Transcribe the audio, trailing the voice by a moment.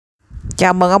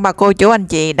Chào mừng ông bà cô chú anh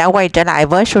chị đã quay trở lại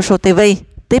với Su Su TV.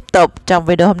 Tiếp tục trong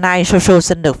video hôm nay, Su Su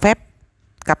xin được phép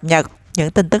cập nhật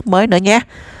những tin tức mới nữa nhé.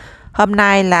 Hôm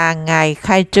nay là ngày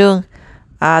khai trương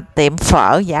tiệm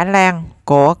phở Dã Lang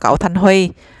của cậu Thanh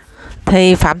Huy.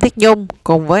 Thì Phạm Tuyết Nhung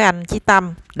cùng với anh Chí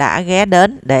Tâm đã ghé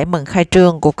đến để mừng khai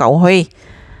trương của cậu Huy.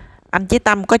 Anh Chí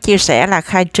Tâm có chia sẻ là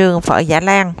khai trương phở Dã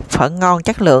Lang, phở ngon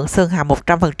chất lượng, xương hàm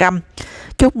 100%.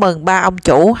 Chúc mừng ba ông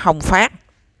chủ Hồng Phát,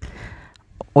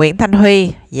 Nguyễn Thanh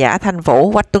Huy, Giả Thanh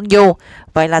Vũ, Quách Tuấn Du.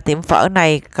 Vậy là tiệm phở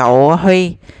này cậu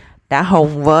Huy đã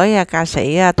hùng với ca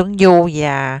sĩ Tuấn Du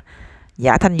và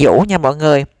Giả Thanh Vũ nha mọi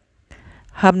người.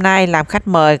 Hôm nay làm khách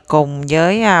mời cùng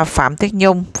với Phạm Tuyết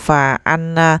Nhung và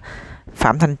anh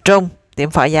Phạm Thành Trung.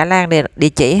 Tiệm phở Dã Lang địa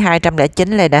chỉ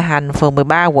 209 Lê Đại Hành, phường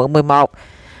 13, quận 11.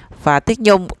 Và Tuyết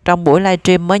Nhung trong buổi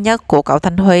livestream mới nhất của cậu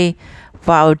Thanh Huy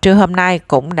vào trưa hôm nay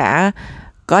cũng đã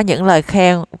có những lời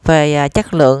khen về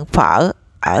chất lượng phở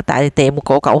ở tại tiệm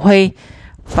của cậu Huy.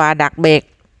 Và đặc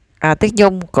biệt Tuyết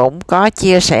Nhung cũng có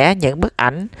chia sẻ những bức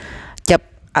ảnh chụp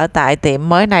ở tại tiệm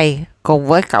mới này cùng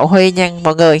với cậu Huy nha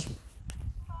mọi người.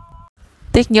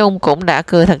 Tuyết Nhung cũng đã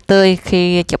cười thật tươi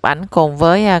khi chụp ảnh cùng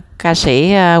với ca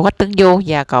sĩ Quách Tuấn Du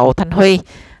và cậu Thanh Huy.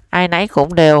 Ai nấy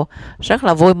cũng đều rất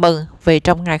là vui mừng vì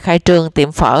trong ngày khai trương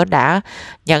tiệm phở đã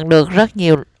nhận được rất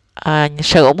nhiều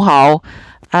sự ủng hộ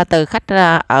từ khách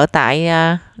ở tại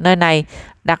nơi này.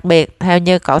 Đặc biệt theo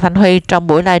như cậu Thanh Huy trong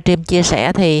buổi livestream chia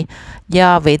sẻ thì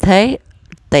do vị thế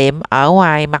tiệm ở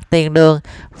ngoài mặt tiền đường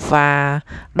và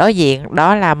đối diện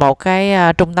đó là một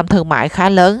cái trung tâm thương mại khá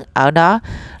lớn, ở đó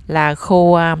là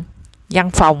khu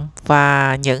văn phòng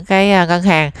và những cái ngân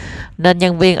hàng, nên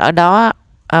nhân viên ở đó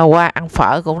qua ăn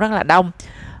phở cũng rất là đông.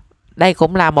 Đây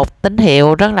cũng là một tín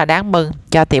hiệu rất là đáng mừng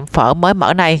cho tiệm phở mới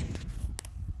mở này.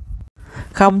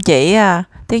 Không chỉ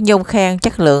Tuyết Nhung khen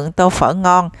chất lượng tô phở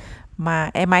ngon mà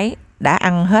em ấy đã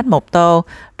ăn hết một tô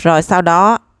rồi sau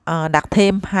đó đặt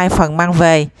thêm 2 phần mang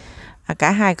về.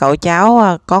 Cả hai cậu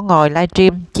cháu có ngồi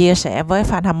livestream chia sẻ với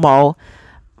fan hâm mộ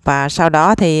và sau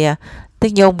đó thì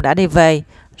Tuyết Nhung đã đi về.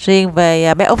 Riêng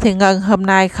về bé Út Thiêng Ngân hôm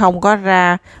nay không có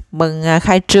ra mừng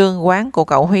khai trương quán của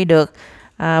cậu Huy được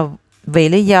vì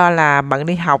lý do là bận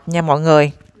đi học nha mọi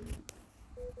người.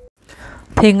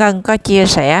 Thiêng Ngân có chia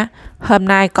sẻ hôm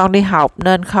nay con đi học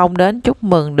nên không đến chúc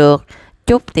mừng được.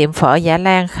 Chúc tiệm phở Dã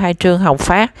Lang khai trương hồng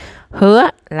phát, hứa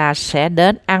là sẽ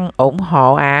đến ăn ủng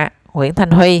hộ Nguyễn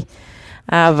Thanh Huy.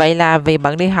 Vậy là vì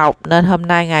bận đi học nên hôm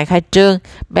nay ngày khai trương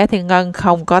bé Thiêng Ngân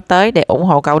không có tới để ủng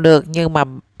hộ cậu được, nhưng mà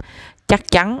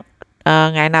chắc chắn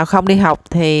ngày nào không đi học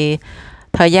thì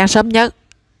thời gian sớm nhất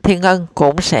Thiêng Ngân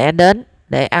cũng sẽ đến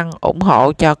để ăn ủng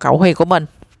hộ cho cậu Huy của mình.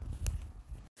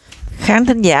 Khán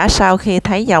thính giả sau khi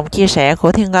thấy dòng chia sẻ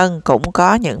của Thiêng Ngân cũng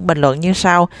có những bình luận như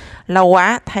sau: lâu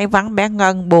quá thấy vắng bé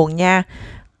Ngân buồn nha,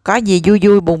 có gì vui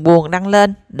vui buồn buồn đăng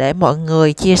lên để mọi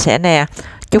người chia sẻ nè.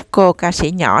 Chúc cô ca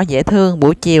sĩ nhỏ dễ thương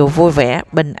buổi chiều vui vẻ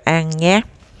bình an nhé.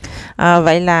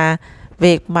 Vậy là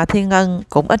việc mà Thiêng Ngân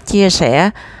cũng ít chia sẻ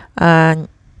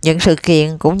những sự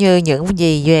kiện cũng như những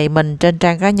gì về mình trên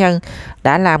trang cá nhân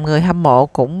đã làm người hâm mộ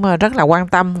cũng rất là quan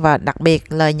tâm, và đặc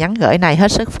biệt lời nhắn gửi này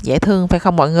hết sức dễ thương phải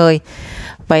không mọi người?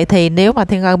 Vậy thì nếu mà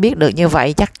Thiêng Ngân biết được như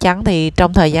vậy, chắc chắn thì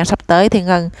trong thời gian sắp tới Thiêng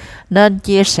Ngân nên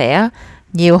chia sẻ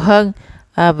nhiều hơn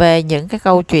về những cái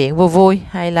câu chuyện vui vui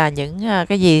hay là những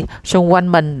cái gì xung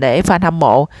quanh mình để fan hâm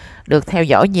mộ được theo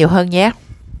dõi nhiều hơn nhé.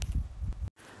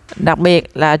 Đặc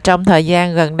biệt là trong thời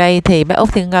gian gần đây thì bé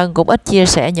Út Thiêng Ngân cũng ít chia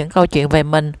sẻ những câu chuyện về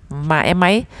mình, mà em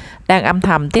ấy đang âm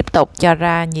thầm tiếp tục cho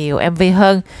ra nhiều MV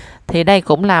hơn. Thì đây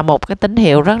cũng là một cái tín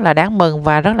hiệu rất là đáng mừng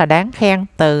và rất là đáng khen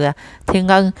từ Thiêng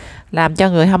Ngân, làm cho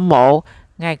người hâm mộ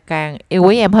ngày càng yêu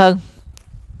quý em hơn.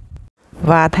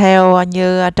 Và theo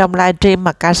như trong livestream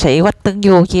mà ca sĩ Quách Tuấn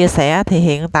Du chia sẻ thì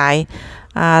hiện tại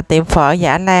tiệm phở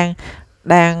Dã Lang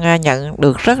đang nhận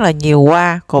được rất là nhiều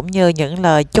quà cũng như những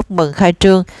lời chúc mừng khai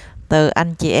trương từ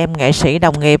anh chị em nghệ sĩ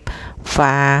đồng nghiệp,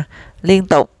 và liên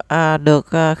tục được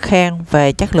khen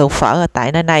về chất lượng phở ở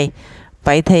tại nơi này.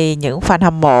 Vậy thì những fan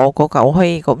hâm mộ của cậu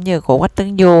Huy cũng như của Quách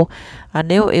Tuấn Du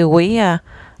nếu yêu quý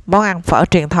món ăn phở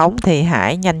truyền thống thì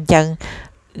hãy nhanh chân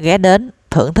ghé đến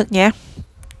thưởng thức nhé.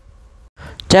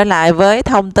 Trở lại với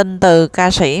thông tin từ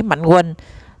ca sĩ Mạnh Quỳnh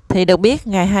thì được biết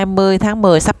ngày 20 tháng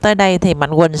 10 sắp tới đây thì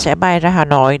Mạnh Quỳnh sẽ bay ra Hà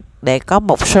Nội để có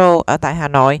một show ở tại Hà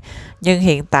Nội. Nhưng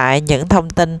hiện tại những thông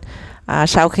tin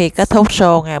sau khi kết thúc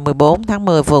show ngày 14 tháng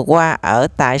 10 vừa qua ở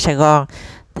tại Sài Gòn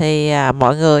thì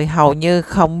mọi người hầu như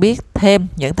không biết thêm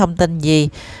những thông tin gì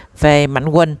về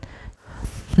Mạnh Quỳnh,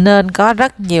 nên có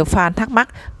rất nhiều fan thắc mắc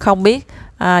không biết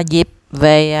dịp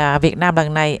về Việt Nam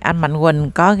lần này, anh Mạnh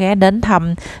Quỳnh có ghé đến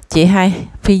thăm chị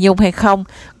Phi Nhung hay không?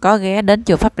 Có ghé đến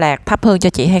chùa Pháp Lạc thắp hương cho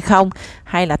chị hay không?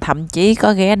 Hay là thậm chí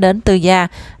có ghé đến Tư Gia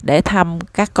để thăm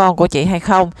các con của chị hay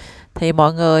không? Thì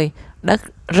mọi người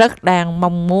rất đang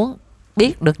mong muốn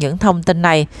biết được những thông tin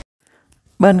này.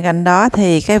 Bên cạnh đó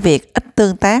thì cái việc ít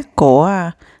tương tác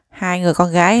của hai người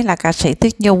con gái là ca sĩ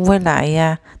Tuyết Nhung với lại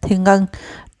Thiêng Ngân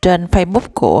trên Facebook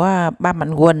của ba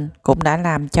Mạnh Quỳnh cũng đã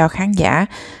làm cho khán giả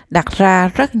đặt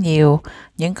ra rất nhiều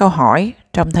những câu hỏi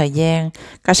trong thời gian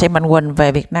ca sĩ Mạnh Quỳnh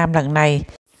về Việt Nam lần này.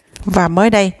 Và mới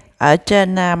đây, ở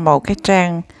trên một cái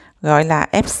trang gọi là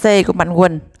FC của Mạnh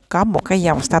Quỳnh có một cái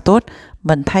dòng status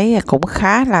mình thấy cũng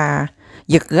khá là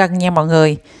giật gân nha mọi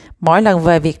người. Mỗi lần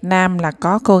về Việt Nam là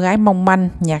có cô gái mong manh,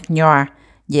 nhạt nhòa,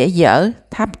 dễ dở,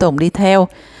 tháp tùng đi theo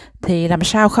thì làm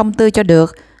sao không tươi cho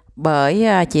được, bởi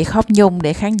chỉ khóc Nhung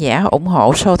để khán giả ủng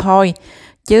hộ show thôi,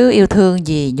 chứ yêu thương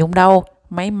gì Nhung đâu.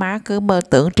 Mấy má cứ mơ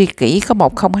tưởng tri kỷ có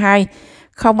một không hai,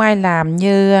 không ai làm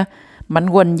như Mạnh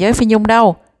Quỳnh với Phi Nhung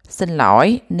đâu. Xin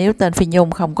lỗi, nếu tên Phi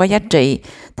Nhung không có giá trị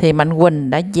thì Mạnh Quỳnh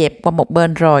đã dẹp qua một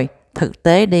bên rồi. Thực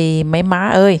tế đi mấy má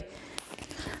ơi.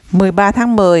 13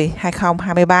 tháng 10,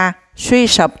 2023, suy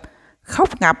sụp,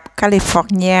 khóc ngập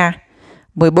California.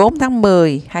 14 tháng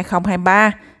 10,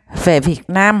 2023, về Việt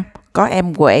Nam, có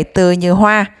em Huệ tươi như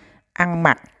hoa, ăn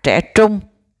mặc trẻ trung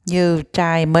như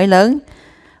trai mới lớn.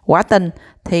 Quả tình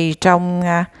thì trong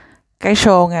cái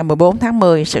show ngày 14 tháng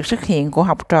 10, sự xuất hiện của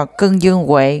học trò cưng Dương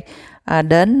Huệ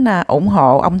đến ủng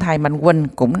hộ ông thầy Mạnh Quỳnh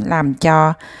cũng làm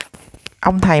cho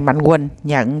ông thầy Mạnh Quỳnh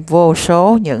nhận vô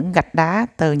số những gạch đá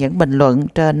từ những bình luận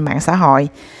trên mạng xã hội.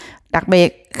 Đặc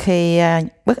biệt khi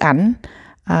bức ảnh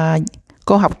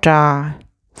cô học trò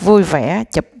vui vẻ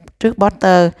chụp trước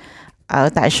poster ở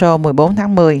tại show 14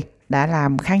 tháng 10 đã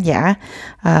làm khán giả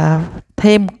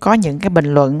thêm có những cái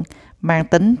bình luận mang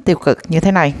tính tiêu cực như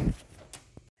thế này.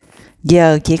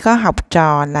 Giờ chỉ có học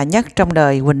trò là nhất trong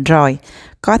đời Quỳnh rồi,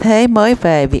 có thế mới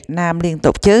về Việt Nam liên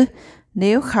tục chứ.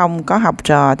 Nếu không có học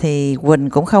trò thì Quỳnh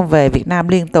cũng không về Việt Nam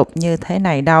liên tục như thế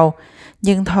này đâu.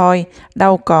 Nhưng thôi,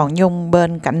 đâu còn Nhung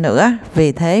bên cạnh nữa,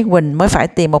 vì thế Quỳnh mới phải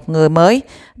tìm một người mới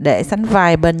để sánh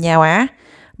vai bên nhau á.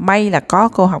 May là có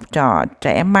cô học trò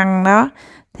trẻ măng đó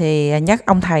thì nhắc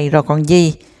ông thầy rồi còn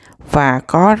gì. Và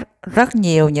có rất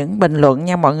nhiều những bình luận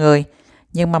nha mọi người,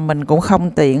 nhưng mà mình cũng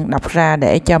không tiện đọc ra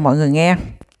để cho mọi người nghe.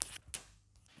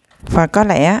 Và có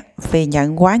lẽ vì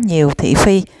nhận quá nhiều thị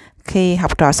phi khi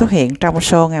học trò xuất hiện trong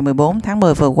show ngày 14 tháng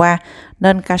 10 vừa qua,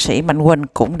 nên ca sĩ Mạnh Quỳnh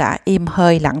cũng đã im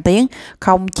hơi lặng tiếng,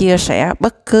 không chia sẻ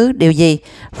bất cứ điều gì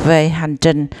về hành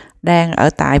trình đang ở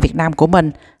tại Việt Nam của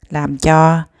mình, làm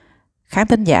cho khán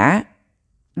thính giả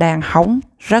đang hóng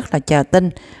rất là chờ tin.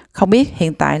 Không biết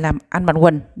hiện tại là anh Mạnh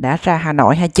Quỳnh đã ra Hà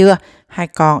Nội hay chưa, hay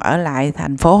còn ở lại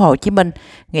thành phố Hồ Chí Minh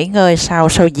nghỉ ngơi sau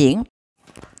show diễn.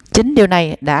 Chính điều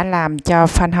này đã làm cho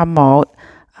fan hâm mộ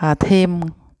thêm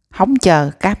hóng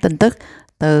chờ các tin tức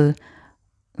từ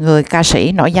người ca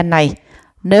sĩ nổi danh này.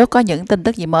 Nếu có những tin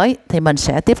tức gì mới thì mình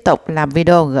sẽ tiếp tục làm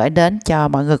video gửi đến cho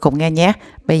mọi người cùng nghe nhé.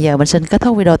 Bây giờ mình xin kết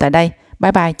thúc video tại đây.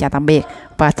 Bye bye, chào tạm biệt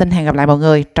và xin hẹn gặp lại mọi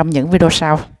người trong những video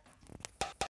sau.